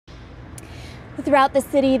Throughout the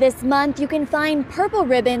city this month, you can find purple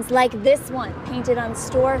ribbons like this one painted on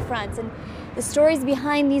storefronts. And the stories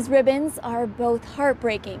behind these ribbons are both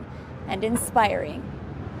heartbreaking and inspiring.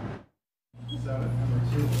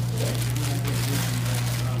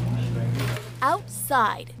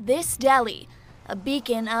 Outside this deli, a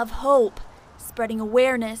beacon of hope, spreading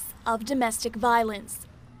awareness of domestic violence.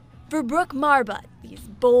 For Brooke Marbut, these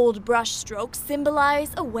bold brushstrokes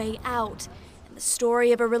symbolize a way out and the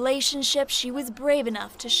story of a relationship she was brave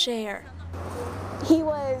enough to share. He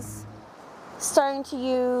was starting to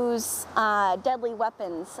use deadly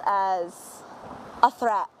weapons as a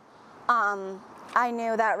threat. I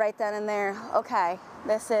knew that right then and there, okay,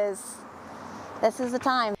 this is the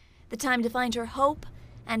time. The time to find her hope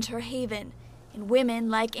and her haven in women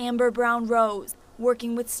like Amber Brown Rose,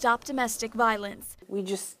 working with Stop Domestic Violence. We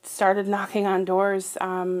just started knocking on doors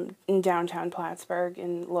in downtown Plattsburgh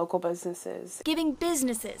in local businesses. Giving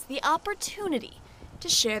businesses the opportunity to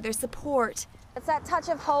share their support. It's that touch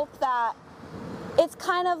of hope that it's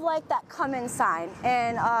kind of like that come in sign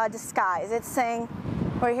in disguise. It's saying,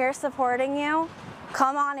 we're here supporting you.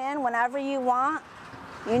 Come on in whenever you want.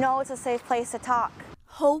 You know it's a safe place to talk.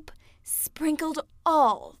 Hope sprinkled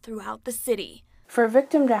all throughout the city. For a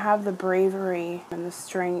victim to have the bravery and the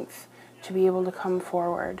strength to be able to come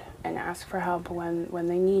forward and ask for help when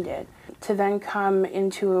they need it, to then come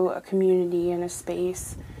into a community and a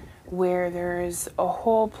space where there is a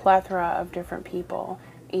whole plethora of different people,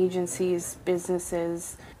 agencies,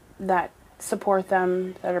 businesses that support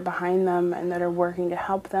them, that are behind them, and that are working to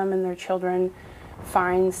help them and their children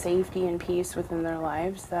find safety and peace within their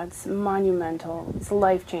lives. That's monumental. It's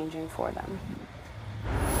life-changing for them.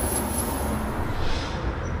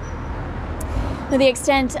 The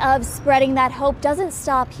extent of spreading that hope doesn't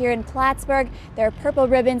stop here in Plattsburgh. There are purple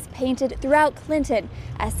ribbons painted throughout Clinton,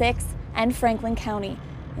 Essex, and Franklin County.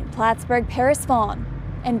 In Plattsburgh, Paris Vaughn,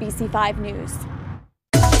 NBC5 News.